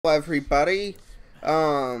Hello everybody,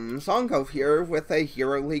 Zongo here with a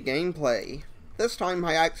Hero League gameplay. This time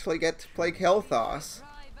I actually get to play Keal'thas.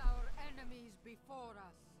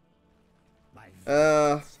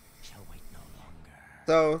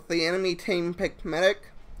 So the enemy team picked Medic,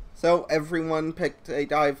 so everyone picked a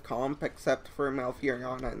dive comp except for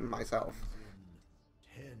Malfurion and myself.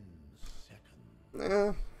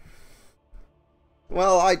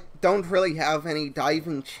 Well, I don't really have any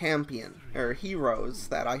diving champion, or heroes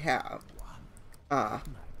that I have.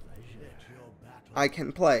 I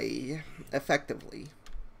can play effectively.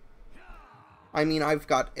 I mean, I've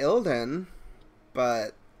got Ilden,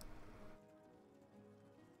 but...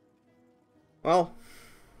 well,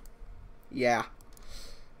 yeah.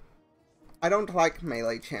 I don't like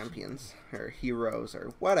melee champions, or heroes,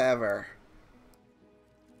 or whatever.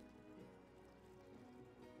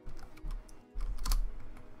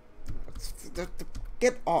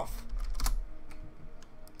 Get off.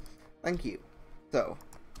 Thank you. So,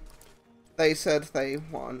 they said they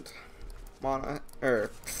want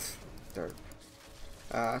to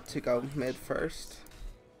go mid first.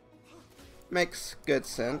 Makes good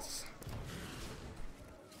sense.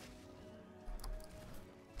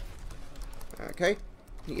 Okay.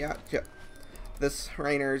 Yeah, this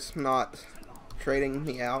Rainer's not trading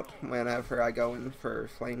me out whenever I go in for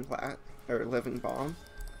Flame Plat or Living Bomb.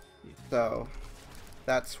 So,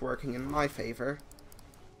 that's working in my favor.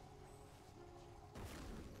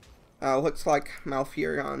 Looks like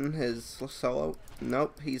Malfurion is solo.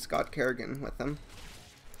 Nope, he's got Kerrigan with him.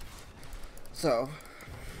 So,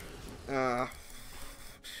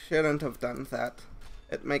 shouldn't have done that.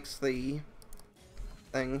 It makes the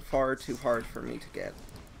thing far too hard for me to get.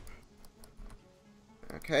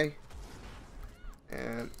 Okay.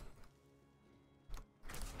 And...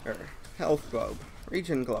 health globe.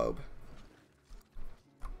 Region globe.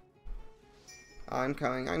 I'm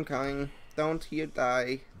coming. Don't you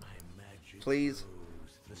die. Please.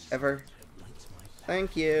 Ever.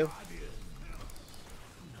 Thank you.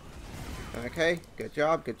 Okay, good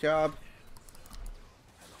job.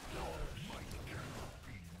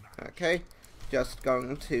 Okay, just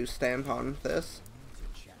going to stand on this.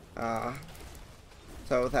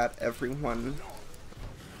 So that everyone...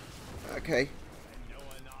 okay.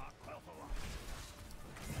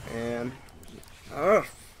 And... ugh!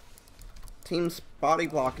 Team's body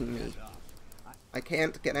blocking me. I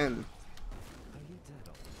can't get in.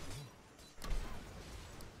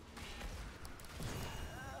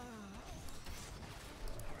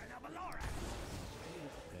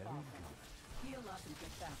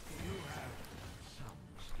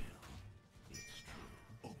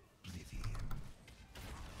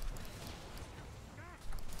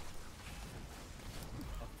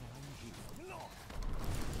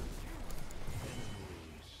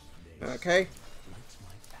 Okay.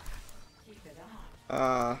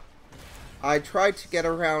 I tried to get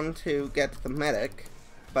around to get the medic,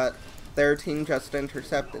 but their team just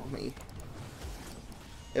intercepted me.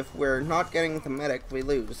 If we're not getting the medic, we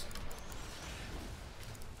lose.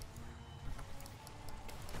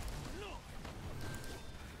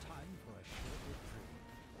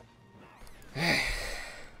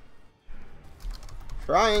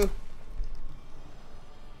 Trying.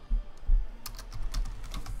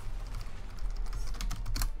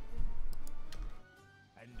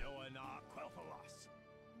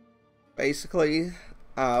 Basically,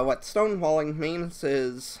 what stonewalling means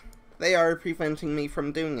is they are preventing me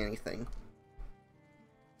from doing anything.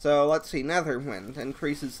 So let's see, Netherwind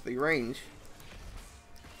increases the range.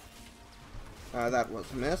 That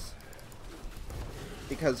was a miss.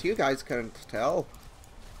 Because you guys couldn't tell.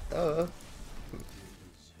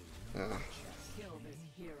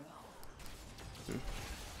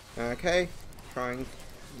 Okay, trying.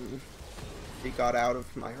 He got out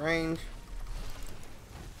of my range.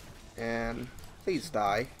 And please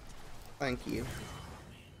die. Thank you.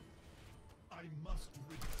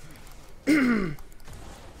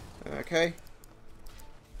 Okay.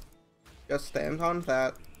 Just stand on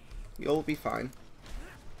that. You'll be fine.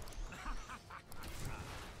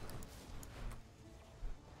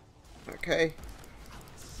 Okay.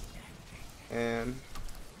 And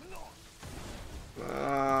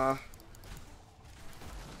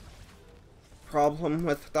problem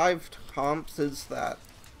with dive comps is that,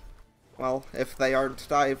 well, if they aren't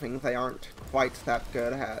diving, they aren't quite that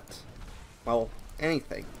good at, well,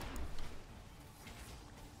 anything.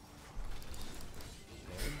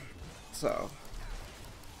 So,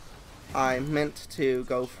 I meant to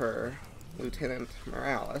go for Lieutenant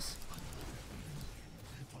Morales,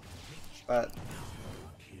 but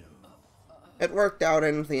it worked out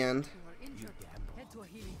in the end.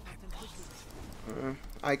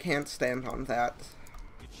 I can't stand on that.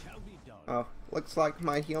 Oh, looks like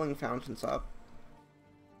my healing fountain's up.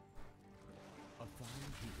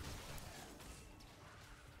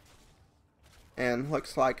 And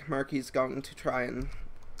looks like Murky's going to try and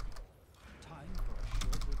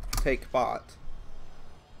take bot,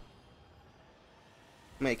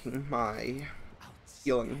 making my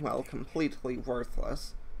healing well completely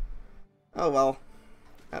worthless. Oh well,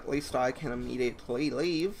 at least I can immediately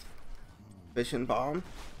leave. Vision Bomb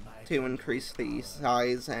to increase the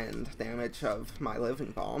size and damage of my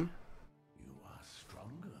living bomb. You are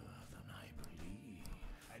stronger than I believe.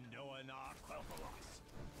 And no one are Keal'thas.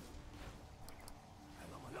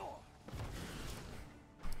 Hello.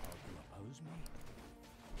 Oppose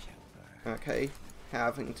me? Okay,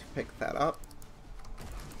 having to pick that up.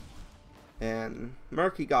 And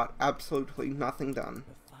Murky got absolutely nothing done.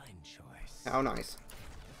 Fine choice. How nice.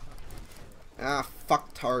 Ah,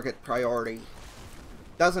 fuck target priority.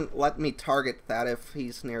 Doesn't let me target that if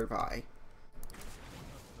he's nearby.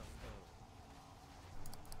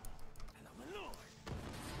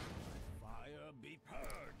 Fire be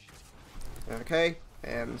purged. Okay,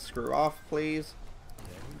 and screw off, please.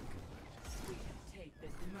 We can take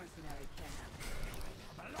this mercenary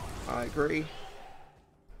camp. I agree.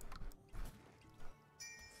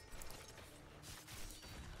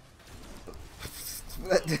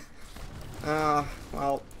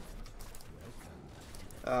 Well.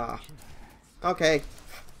 Okay.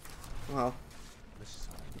 Well,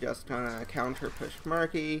 just gonna counter push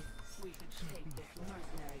Murky. We can take this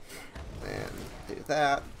mercenary camp. And do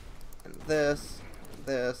that. And this.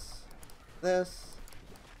 This.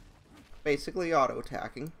 Basically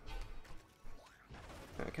auto-attacking.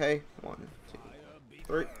 Okay, 1, 2,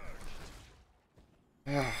 3.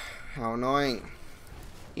 How annoying.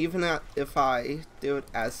 Even if I do it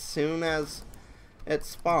as soon as it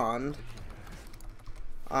spawned,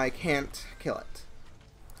 I can't kill it.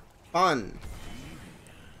 1,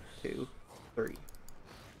 2, 3. You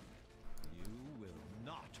will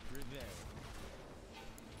not prevail.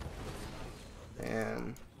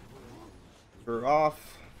 And screw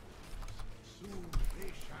off.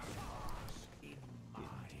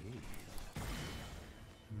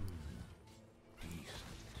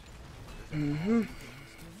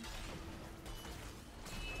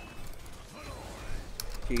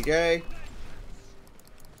 GJ.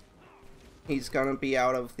 He's gonna be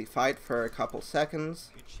out of the fight for a couple seconds.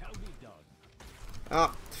 It shall be done.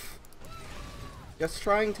 Ah, just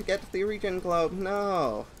trying to get the regen globe.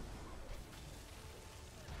 No.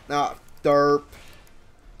 Ah, derp.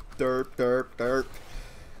 Derp.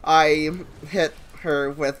 I hit her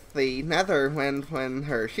with the nether when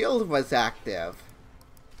her shield was active.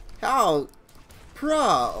 How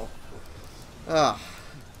pro? Ugh.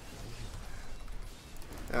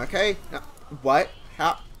 Okay. What?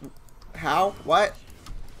 How? What?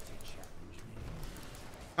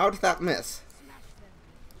 How did that miss?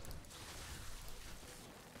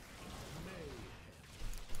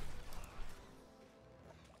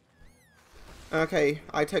 Okay,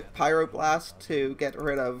 I took Pyroblast to get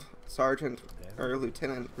rid of Sergeant or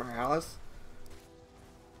Lieutenant Morales.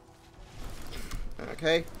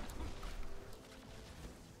 Okay.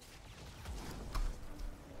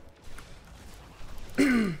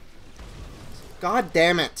 God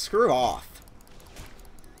damn it, screw off.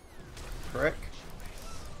 Prick.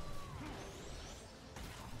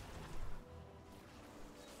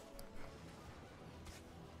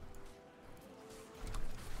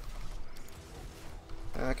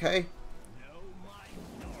 Okay.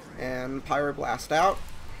 And Pyroblast out.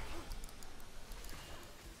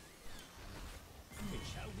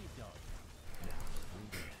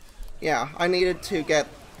 Yeah, I needed to get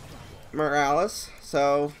Morales,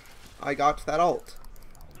 so I got that ult.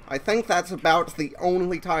 I think that's about the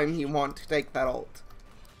only time you want to take that ult.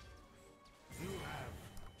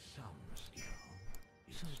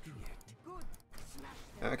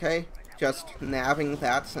 Okay, just nabbing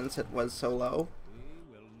that since it was so low.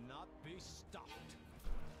 We will not be stopped.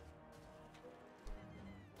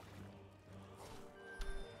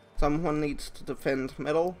 Someone needs to defend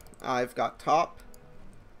middle. I've got top.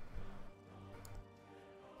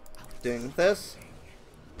 Doing this.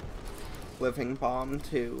 Living bomb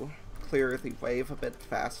to clear the wave a bit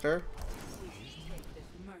faster.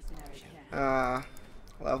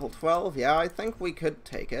 Level 12, yeah, I think we could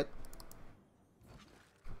take it.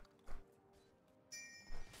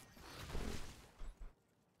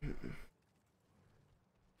 And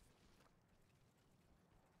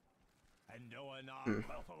no one are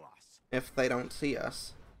Keal'thas. If they don't see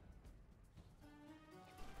us.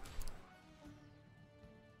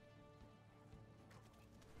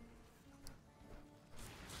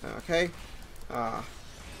 Okay.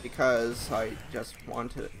 Because I just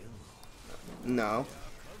wanted it. No.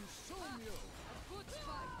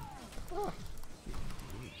 Ah.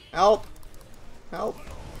 Help! Help!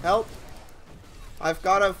 Help! I've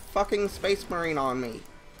got a fucking space marine on me.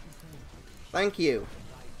 Thank you.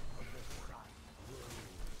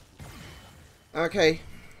 Okay.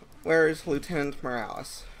 Where is Lieutenant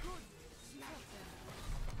Morales?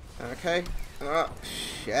 Okay. Oh,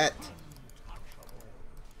 shit.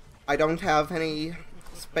 I don't have any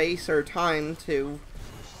space or time to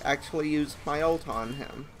actually use my ult on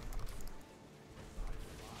him.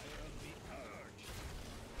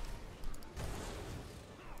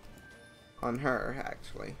 On her,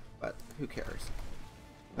 actually. But who cares?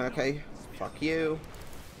 Okay. Fuck you.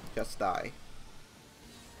 Just die.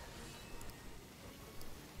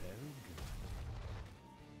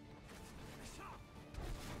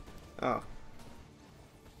 Oh.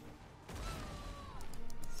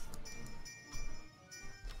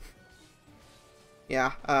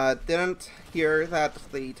 Yeah, didn't hear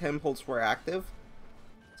that the temples were active.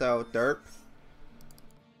 So, derp.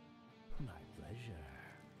 My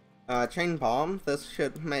pleasure. Chain bomb. This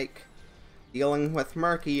should make dealing with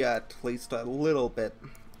Murky at least a little bit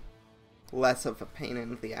less of a pain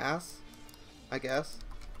in the ass, I guess.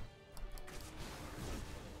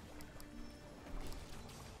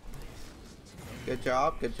 Good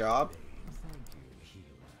job, good job.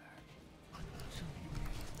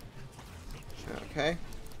 Okay,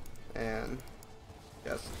 and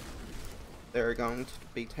just they're going to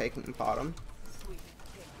be taking bottom. We have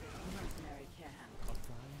taken mercenary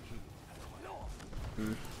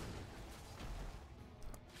camp.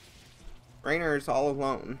 Rainer's all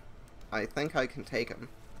alone. I think I can take him.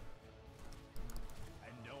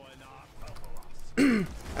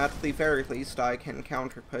 At the very least, I can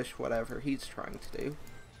counter push whatever he's trying to do.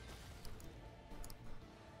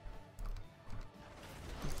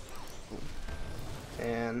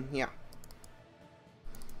 And yeah.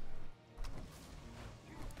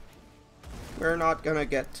 We're not gonna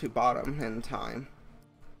get to bottom in time.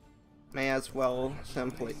 May as well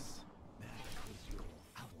simply...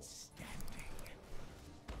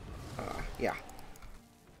 yeah.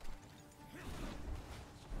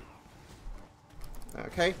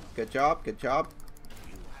 Okay, good job, good job.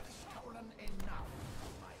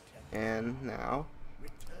 And now...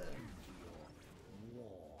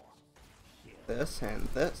 this and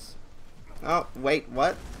this. Oh, wait,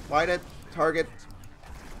 what? Why did target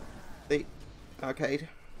the... okay.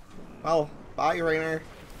 Well, bye, Rainer.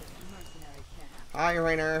 Mercenary camp. Hi,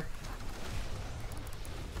 Rainer.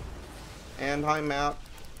 And I'm out.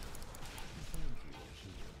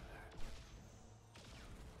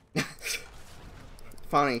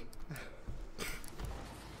 Funny.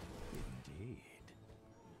 Indeed.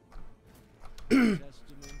 Testament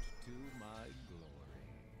to my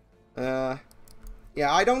glory.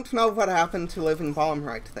 Yeah, I don't know what happened to Living Bomb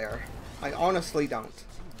right there. I honestly don't.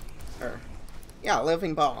 Yeah,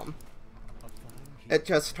 Living Bomb. It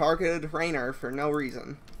just targeted Rainer for no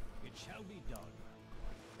reason. It shall be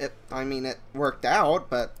done. I mean, it worked out,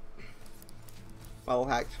 but... well,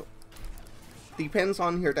 actually... depends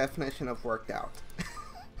on your definition of worked out.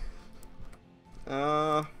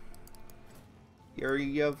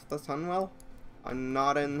 Fury of the Sunwell? I'm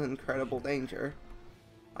not in incredible danger.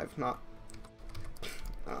 I've not...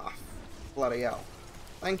 ah, bloody hell.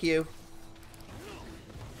 Thank you.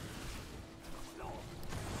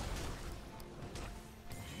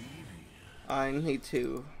 I need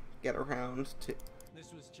to get around to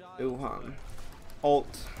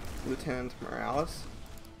ult Lieutenant Morales.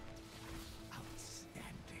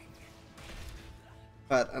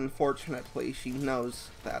 But unfortunately, she knows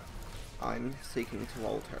that I'm seeking to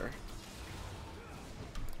ult her.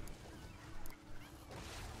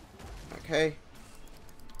 Okay.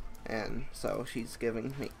 And so she's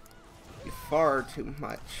giving me far too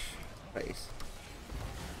much space.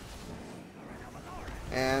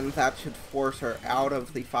 And that should force her out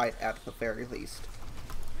of the fight at the very least.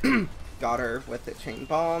 Got her with the chain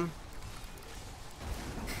bomb.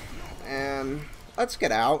 And let's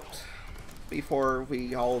get out before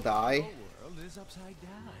we all die. World is upside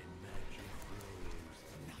down.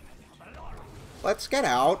 Let's get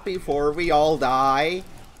out before we all die,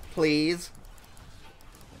 please.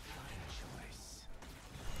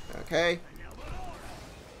 Okay.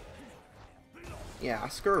 Yeah,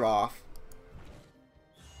 screw off.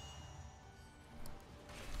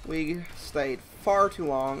 We stayed far too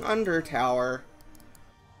long under tower.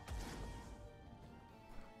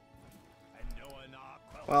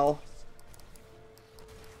 Well,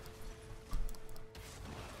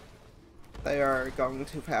 they are going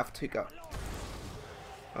to have to go.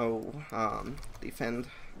 Oh, defend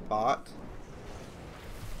bot.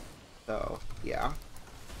 So, yeah.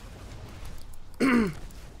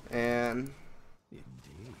 And...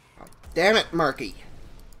 God damn it, Murky!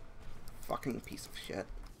 Fucking piece of shit.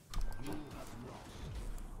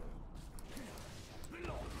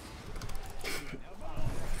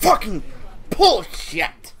 Fucking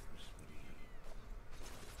bullshit!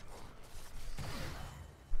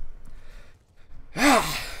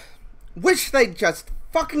 Wish they'd just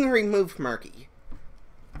fucking remove Murky.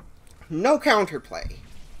 No counterplay.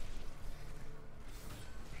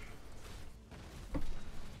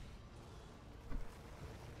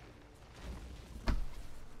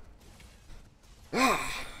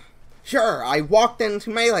 Sure, I walked into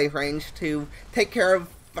melee range to take care of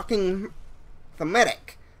fucking the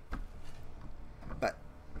medic. But...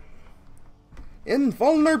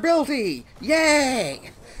 invulnerability!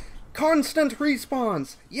 Yay! Constant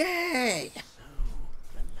respawns! Yay!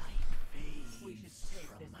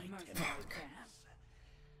 Fuck.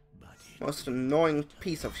 Most annoying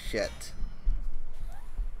piece of shit.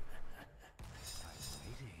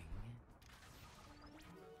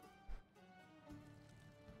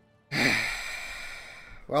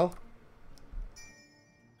 Well,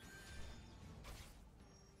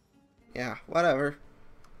 yeah, whatever.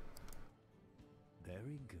 Very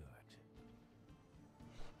good.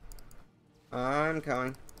 I'm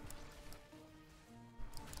coming.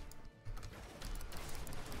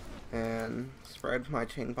 And spread my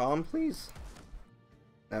chain bomb, please.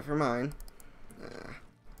 Never mind.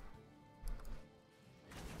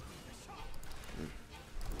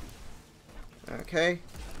 Okay.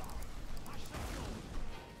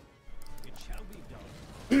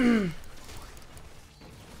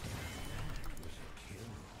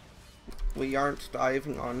 We aren't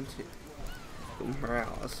diving onto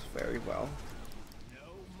Morales very well.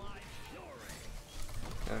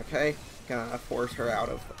 Okay, gonna force her out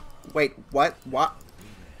of... Wait, what? What?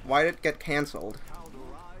 Why did it get cancelled?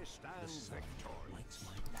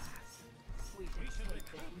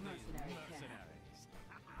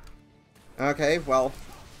 Okay, well,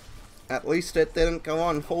 at least it didn't go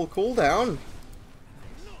on full cooldown.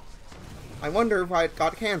 I wonder why it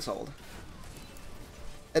got cancelled.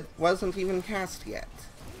 It wasn't even cast yet.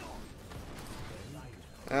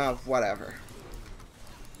 Oh, whatever.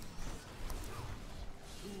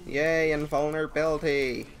 Yay,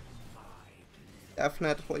 invulnerability.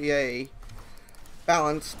 Definitely a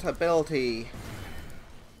balanced ability.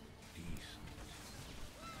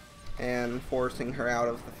 And forcing her out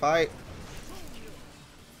of the fight.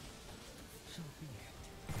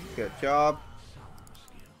 Good job.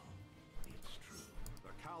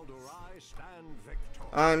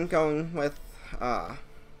 I'm going with,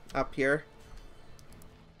 up here.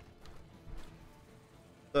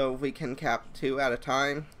 So we can cap 2 at a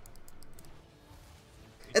time.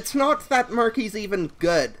 It's not that Murky's even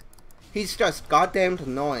good. He's just goddamned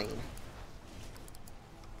annoying.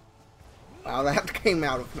 Wow, that came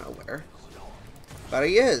out of nowhere. But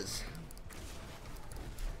he is.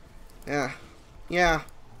 Yeah. Yeah.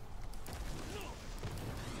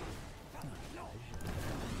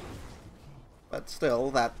 But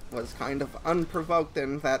still, that was kind of unprovoked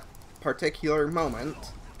in that particular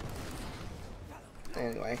moment.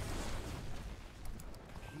 Anyway.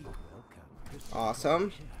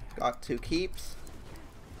 Awesome. Got 2 keeps.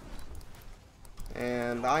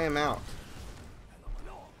 And I am out.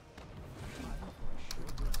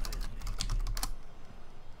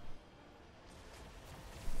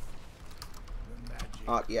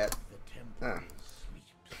 Not yet.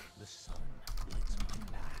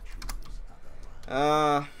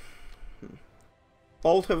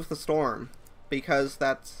 Bolt of the Storm, because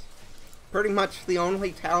that's pretty much the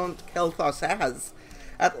only talent Keal'thas has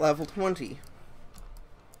at level 20.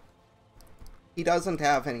 He doesn't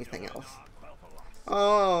have anything else.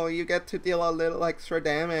 Oh, you get to deal a little extra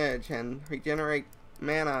damage and regenerate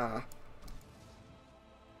mana.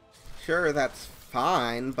 Sure, that's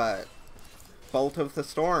fine, but Bolt of the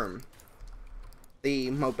Storm. The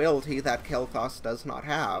mobility that Keal'thas does not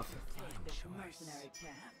have.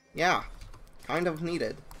 Yeah, kind of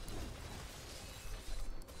needed.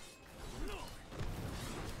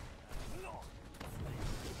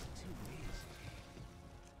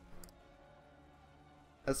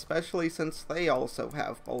 Especially since they also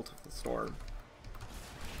have Bolt of the Storm.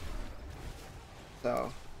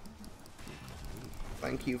 So,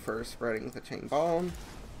 thank you for spreading the chain bomb.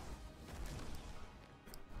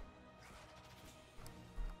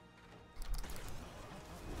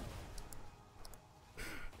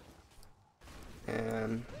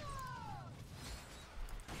 And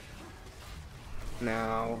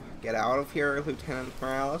now Get out of here, Lieutenant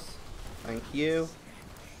Morales. Thank you.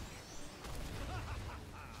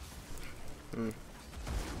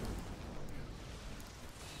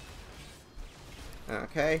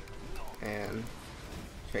 Okay. And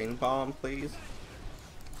chain bomb, please.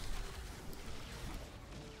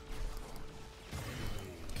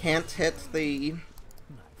 Can't hit the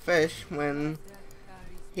fish when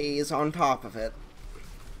he's on top of it.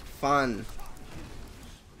 Fun.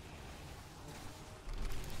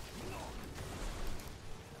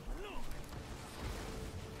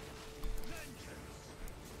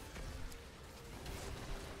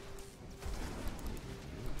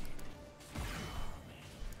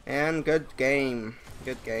 And good game.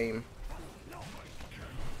 Good game.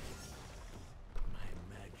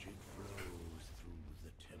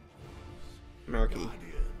 Murky.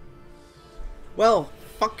 Well,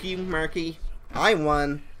 fuck you, Murky. I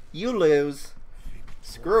won. You lose.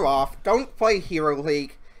 Screw off. Don't play Hero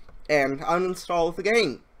League. And uninstall the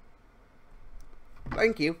game.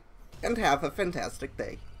 Thank you. And have a fantastic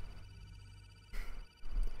day.